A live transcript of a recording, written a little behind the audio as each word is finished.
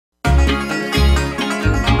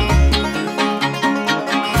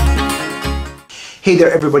Hey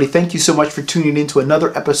there everybody, thank you so much for tuning in to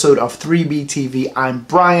another episode of 3B TV. I'm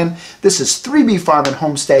Brian. This is 3B Farm and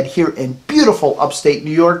Homestead here in beautiful upstate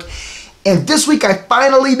New York. And this week I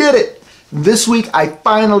finally did it. This week I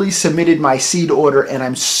finally submitted my seed order and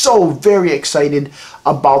I'm so very excited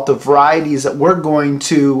about the varieties that we're going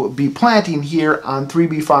to be planting here on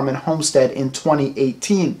 3B Farm and Homestead in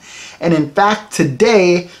 2018. And in fact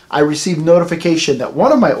today I received notification that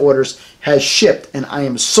one of my orders has shipped and I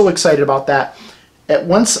am so excited about that.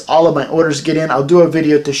 Once all of my orders get in, I'll do a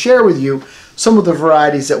video to share with you some of the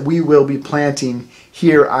varieties that we will be planting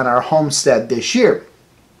here on our homestead this year.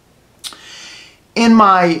 In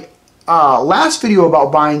my last video about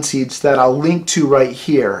buying seeds that I'll link to right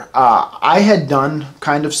here, I had done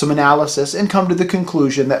kind of some analysis and come to the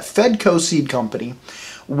conclusion that Fedco Seed Company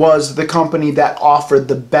was the company that offered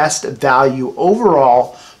the best value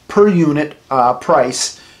overall per unit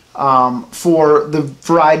price for the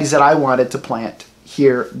varieties that I wanted to plant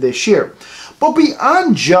here this year. But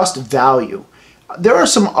beyond just value, there are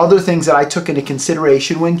some other things that I took into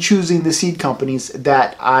consideration when choosing the seed companies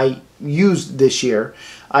that I used this year.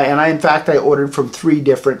 In fact I ordered from 3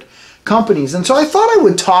 different companies. And so I thought I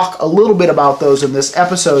would talk a little bit about those in this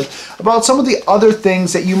episode, about some of the other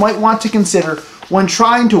things that you might want to consider when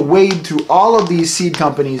trying to wade through all of these seed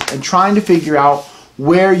companies and trying to figure out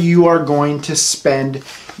where you are going to spend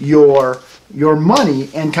your money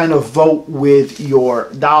and kind of vote with your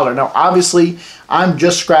dollar. Now obviously I'm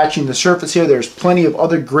just scratching the surface here. There's plenty of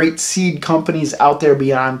other great seed companies out there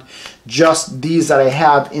beyond just these that I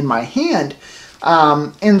have in my hand.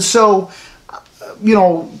 And so, you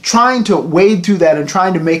know, trying to wade through that and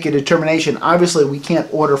trying to make a determination, obviously we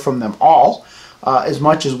can't order from them all as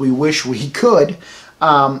much as we wish we could.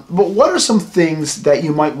 But what are some things that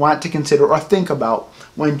you might want to consider or think about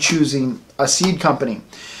when choosing a seed company?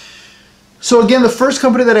 So again, the first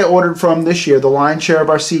company that I ordered from this year, the lion's share of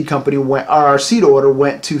our seed company our seed order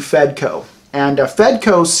went to Fedco. And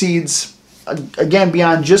Fedco seeds, again,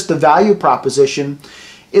 beyond just the value proposition,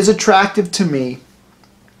 is attractive to me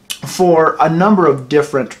for a number of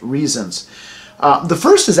different reasons. The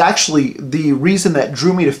first is actually the reason that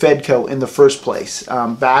drew me to Fedco in the first place.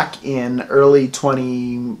 Back in early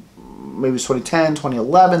maybe it was 2010,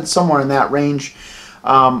 2011, somewhere in that range,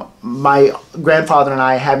 my grandfather and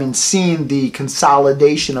I, having seen the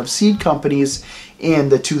consolidation of seed companies in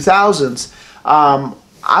the 2000s,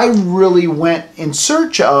 I really went in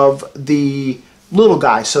search of the little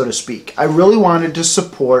guy, so to speak. I really wanted to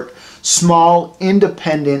support small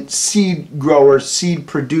independent seed growers, seed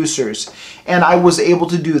producers, and I was able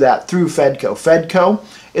to do that through Fedco. Fedco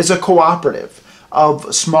is a cooperative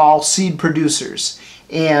of small seed producers.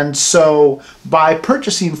 And so by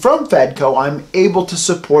purchasing from Fedco, I'm able to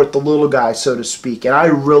support the little guy, so to speak. And I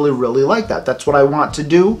really, really like that. That's what I want to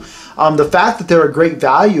do. The fact that they're a great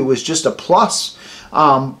value is just a plus.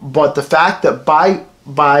 But the fact that by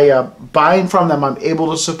buying from them, I'm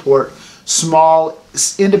able to support small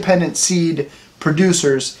independent seed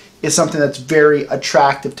producers is something that's very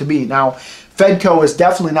attractive to me. Now, Fedco is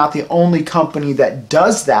definitely not the only company that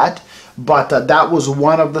does that. But that was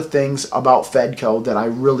one of the things about Fedco that I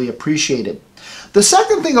really appreciated. The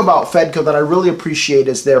second thing about Fedco that I really appreciate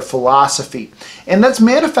is their philosophy. And that's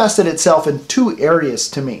manifested itself in 2 areas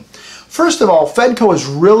to me. First of all, Fedco has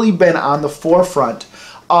really been on the forefront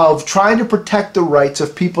of trying to protect the rights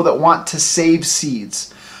of people that want to save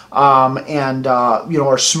seeds and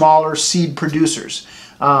are smaller seed producers.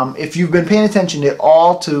 If you've been paying attention at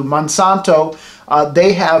all to Monsanto,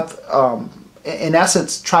 they have in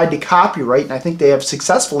essence tried to copyright, and I think they have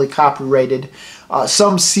successfully copyrighted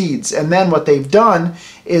some seeds. And then what they've done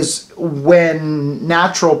is when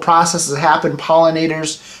natural processes happen,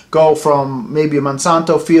 pollinators go from maybe a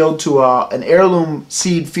Monsanto field to an heirloom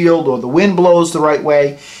seed field, or the wind blows the right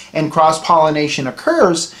way and cross-pollination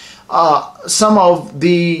occurs, some of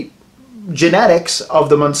the genetics of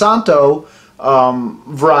the Monsanto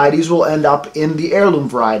varieties will end up in the heirloom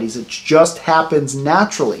varieties. It just happens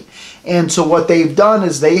naturally. And so what they've done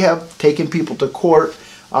is they have taken people to court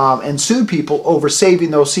and sued people over saving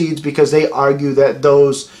those seeds, because they argue that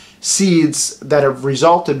those seeds that have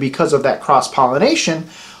resulted because of that cross-pollination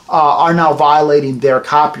are now violating their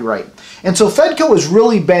copyright. And so Fedco has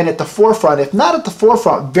really been at the forefront, if not at the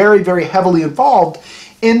forefront, very, very heavily involved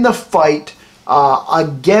in the fight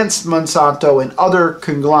against Monsanto and other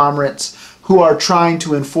conglomerates who are trying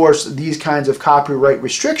to enforce these kinds of copyright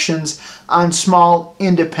restrictions on small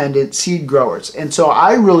independent seed growers. And so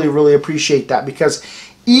I really, really appreciate that, because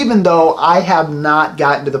even though I have not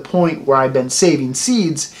gotten to the point where I've been saving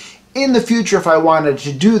seeds, in the future if I wanted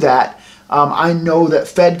to do that, I know that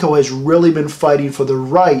Fedco has really been fighting for the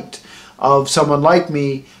right of someone like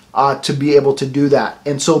me to be able to do that.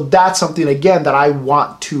 And so that's something, again, that I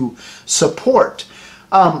want to support.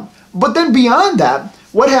 But then beyond that,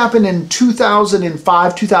 what happened in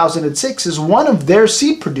 2005, 2006 is one of their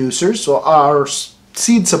seed producers, or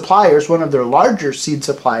seed suppliers, one of their larger seed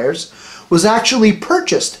suppliers, was actually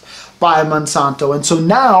purchased by Monsanto. And so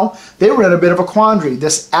now they were in a bit of a quandary.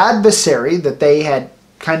 This adversary that they had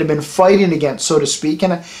kind of been fighting against, so to speak.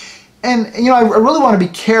 And you know, I really want to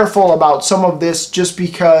be careful about some of this, just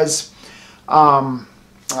because I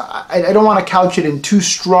don't want to couch it in too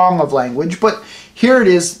strong of language. But here it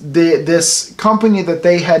is, this company that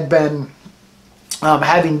they had been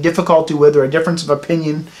having difficulty with, or a difference of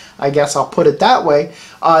opinion, I guess I'll put it that way,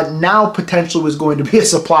 now potentially was going to be a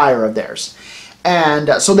supplier of theirs. And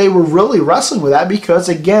so they were really wrestling with that, because,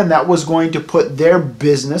 again, that was going to put their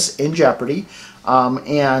business in jeopardy,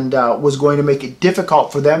 and was going to make it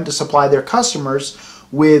difficult for them to supply their customers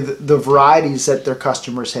with the varieties that their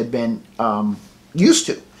customers had been used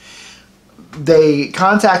to. They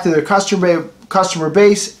contacted their customer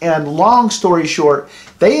base, and long story short,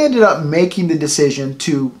 they ended up making the decision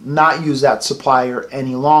to not use that supplier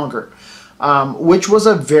any longer, which was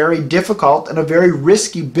a very difficult and a very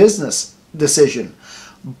risky business decision.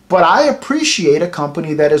 But I appreciate a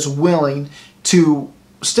company that is willing to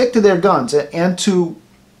stick to their guns and to,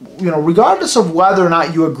 you know, regardless of whether or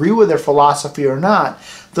not you agree with their philosophy or not,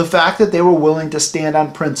 the fact that they were willing to stand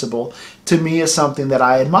on principle, to me, is something that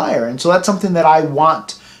I admire. And so that's something that I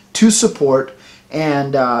want to support,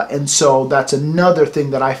 and so that's another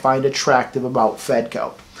thing that I find attractive about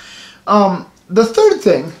Fedco. The third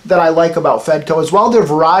thing that I like about Fedco is, while their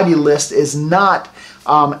variety list is not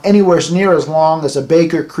anywhere near as long as a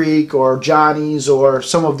Baker Creek or Johnny's or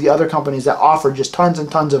some of the other companies that offer just tons and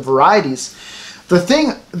tons of varieties, the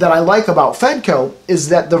thing that I like about Fedco is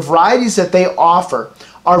that the varieties that they offer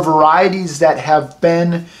are varieties that have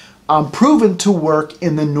been proven to work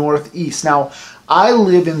in the Northeast. Now, I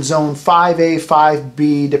live in zone 5A,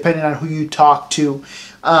 5B, depending on who you talk to.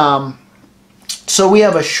 So we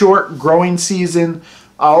have a short growing season,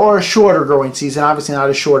 or a shorter growing season, obviously not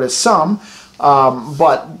as short as some,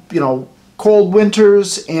 but, you know, cold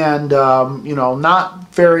winters and, you know,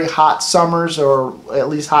 not very hot summers, or at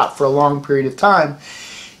least hot for a long period of time.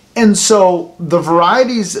 And so the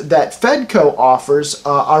varieties that Fedco offers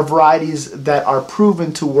are varieties that are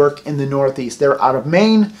proven to work in the Northeast. They're out of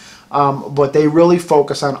Maine, but they really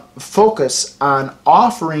focus on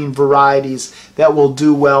offering varieties that will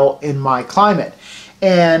do well in my climate.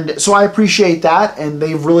 And so I appreciate that, and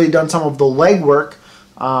they've really done some of the legwork,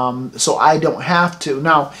 so I don't have to.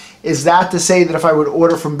 Now, is that to say that if I would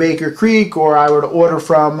order from Baker Creek, or I would order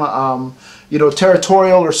from, you know,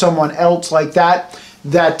 Territorial or someone else like that,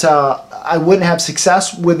 that I wouldn't have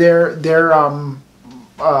success with their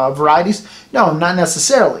varieties? No, not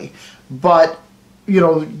necessarily. But, you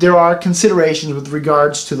know, there are considerations with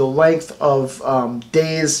regards to the length of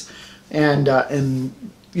days and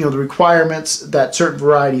you know, the requirements that certain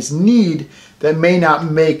varieties need that may not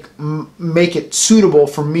make it suitable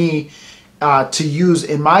for me to use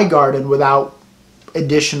in my garden without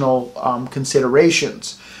additional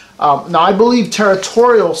considerations. Now, I believe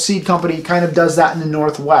Territorial Seed Company kind of does that in the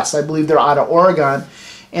Northwest. I believe they're out of Oregon,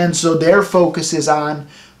 and so their focus is on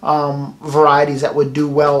varieties that would do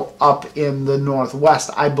well up in the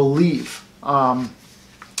Northwest, I believe.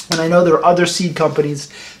 And I know there are other seed companies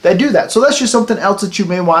that do that. So that's just something else that you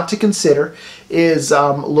may want to consider, is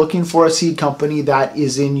looking for a seed company that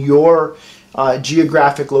is in your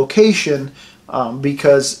geographic location,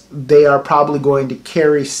 because they are probably going to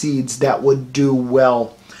carry seeds that would do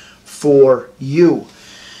well for you.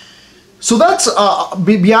 So that's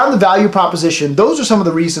beyond the value proposition. Those are some of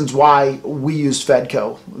the reasons why we used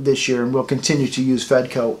Fedco this year, and we'll continue to use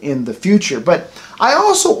Fedco in the future. But I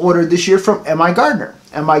also ordered this year from M.I. Gardner.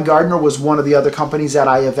 M.I. Gardner was one of the other companies that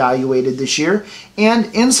I evaluated this year,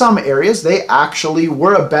 and in some areas they actually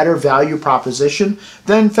were a better value proposition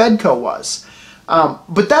than Fedco was.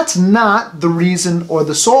 But that's not the reason, or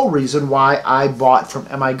the sole reason, why I bought from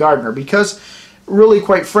M.I. Gardner, because really,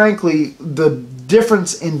 quite frankly, the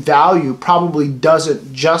difference in value probably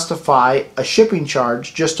doesn't justify a shipping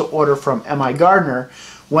charge just to order from M.I. Gardner,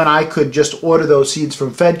 when I could just order those seeds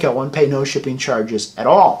from Fedco and pay no shipping charges at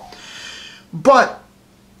all. But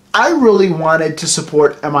I really wanted to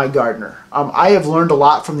support M.I. Gardner. I have learned a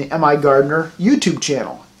lot from the M.I. Gardner YouTube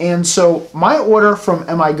channel. And so my order from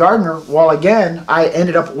M.I. Gardner, while again, I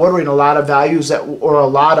ended up ordering a lot of or a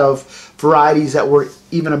lot of varieties that were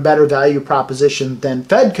even a better value proposition than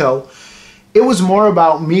Fedco, it was more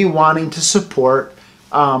about me wanting to support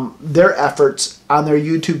their efforts on their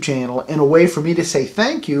YouTube channel, in a way for me to say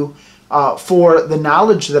thank you for the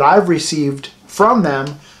knowledge that I've received from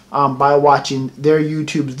them by watching their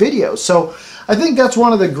YouTube videos. So I think that's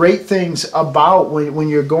one of the great things about when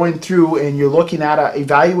you're going through and you're looking at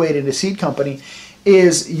evaluating a seed company,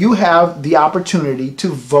 is you have the opportunity to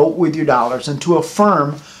vote with your dollars and to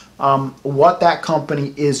affirm what that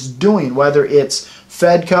company is doing, whether it's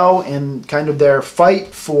Fedco and kind of their fight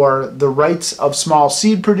for the rights of small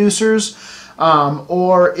seed producers,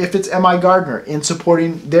 or if it's M.I. Gardner in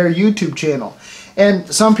supporting their YouTube channel. And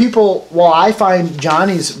some people, while I find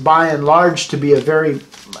Johnny's by and large to be a very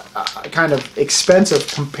kind of expensive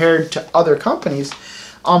compared to other companies,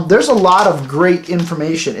 there's a lot of great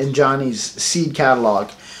information in Johnny's seed catalog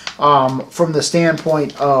from the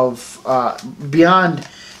standpoint of beyond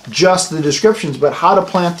just the descriptions, but how to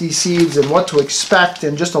plant these seeds and what to expect,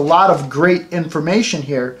 and just a lot of great information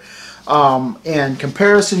here, and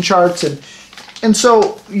comparison charts. And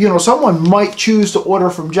so, you know, someone might choose to order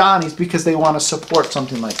from Johnny's because they want to support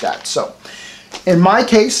something like that. So in my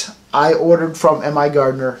case, I ordered from M.I.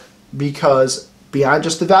 Gardner because beyond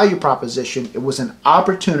just the value proposition, it was an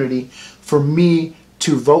opportunity for me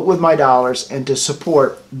to vote with my dollars and to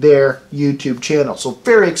support their YouTube channel. So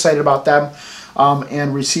very excited about them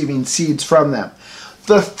and receiving seeds from them.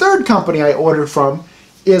 The third company I ordered from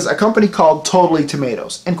is a company called Totally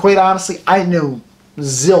Tomatoes. And quite honestly, I knew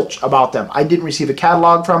zilch about them. I didn't receive a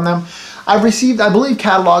catalog from them. I've received, I believe,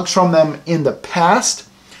 catalogs from them in the past,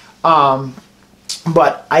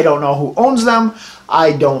 but I don't know who owns them.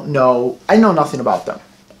 I know nothing about them.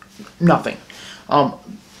 Nothing.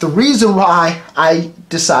 The reason why I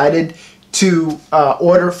decided to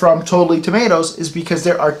order from Totally Tomatoes is because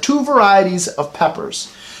there are two varieties of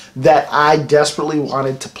peppers that I desperately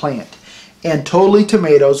wanted to plant. And Totally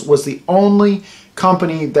Tomatoes was the only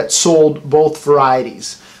company that sold both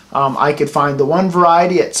varieties. I could find the one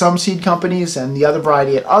variety at some seed companies and the other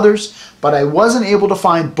variety at others, but I wasn't able to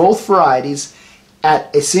find both varieties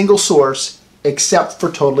at a single source except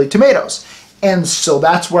for Totally Tomatoes. And so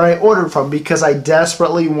that's where I ordered from, because I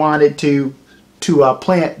desperately wanted to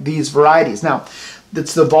plant these varieties. Now,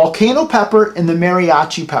 it's the volcano pepper and the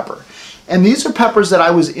mariachi pepper. And these are peppers that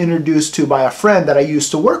I was introduced to by a friend that I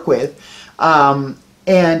used to work with.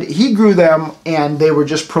 And he grew them, and they were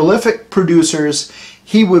just prolific producers.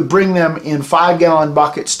 He would bring them in 5-gallon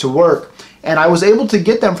buckets to work, and I was able to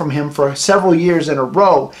get them from him for several years in a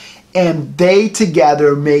row, and they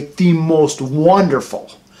together make the most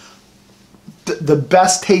wonderful, the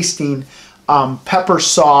best tasting pepper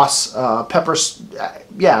sauce,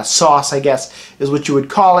 sauce, I guess is what you would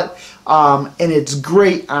call it. And it's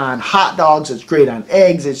great on hot dogs, it's great on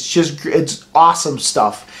eggs, it's awesome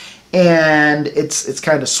stuff. And it's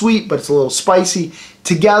kind of sweet, but it's a little spicy.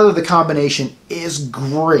 Together, the combination is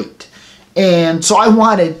great. And so I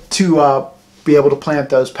wanted to be able to plant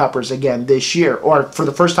those peppers again this year, or for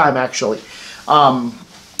the first time actually.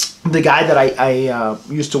 The guy that I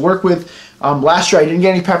used to work with, last year I didn't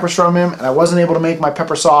get any peppers from him, and I wasn't able to make my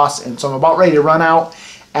pepper sauce, and so I'm about ready to run out.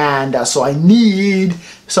 And so I need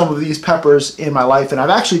some of these peppers in my life, and I've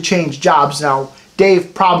actually changed jobs now.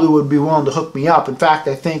 Dave probably would be willing to hook me up. In fact,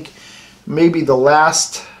 I think maybe the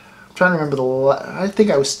last, I'm trying to remember I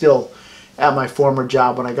think I was still at my former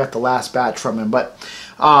job when I got the last batch from him, but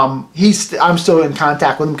I'm still in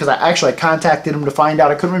contact with him, because I contacted him to find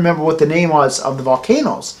out. I couldn't remember what the name was of the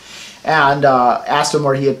volcanoes, and asked him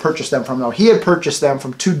where he had purchased them from. Now, he had purchased them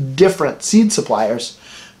from 2 different seed suppliers,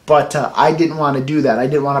 but I didn't want to do that. I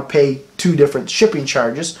didn't want to pay 2 different shipping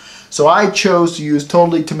charges. So I chose to use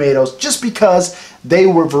Totally Tomatoes just because they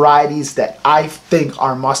were varieties that I think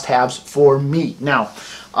are must-haves for me. Now,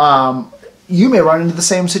 you may run into the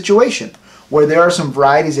same situation where there are some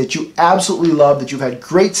varieties that you absolutely love, that you've had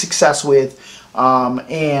great success with,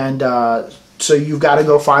 so you've got to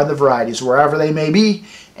go find the varieties wherever they may be,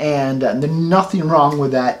 and there's nothing wrong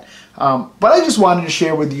with that. But I just wanted to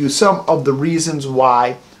share with you some of the reasons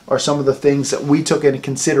why, or some of the things that we took into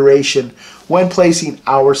consideration when placing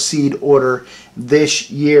our seed order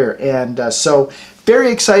this year. And so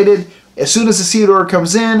very excited. As soon as the seed order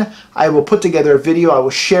comes in, I will put together a video. I will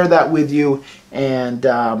share that with you. And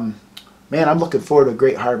man, I'm looking forward to a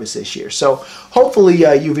great harvest this year. So hopefully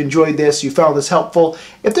you've enjoyed this. You found this helpful.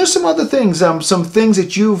 If there's some other things, some things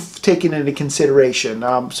that you've taken into consideration,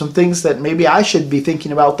 some things that maybe I should be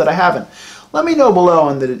thinking about that I haven't, let me know below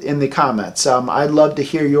in the comments. I'd love to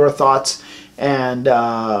hear your thoughts, and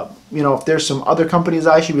you know, if there's some other companies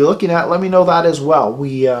I should be looking at, let me know that as well.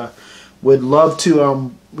 We would love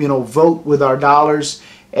to you know, vote with our dollars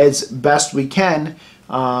as best we can,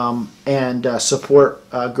 and support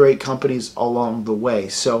great companies along the way.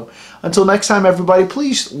 So until next time, everybody,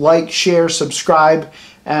 please like, share, subscribe,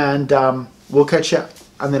 And we'll catch you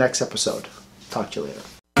on the next episode. Talk to you later.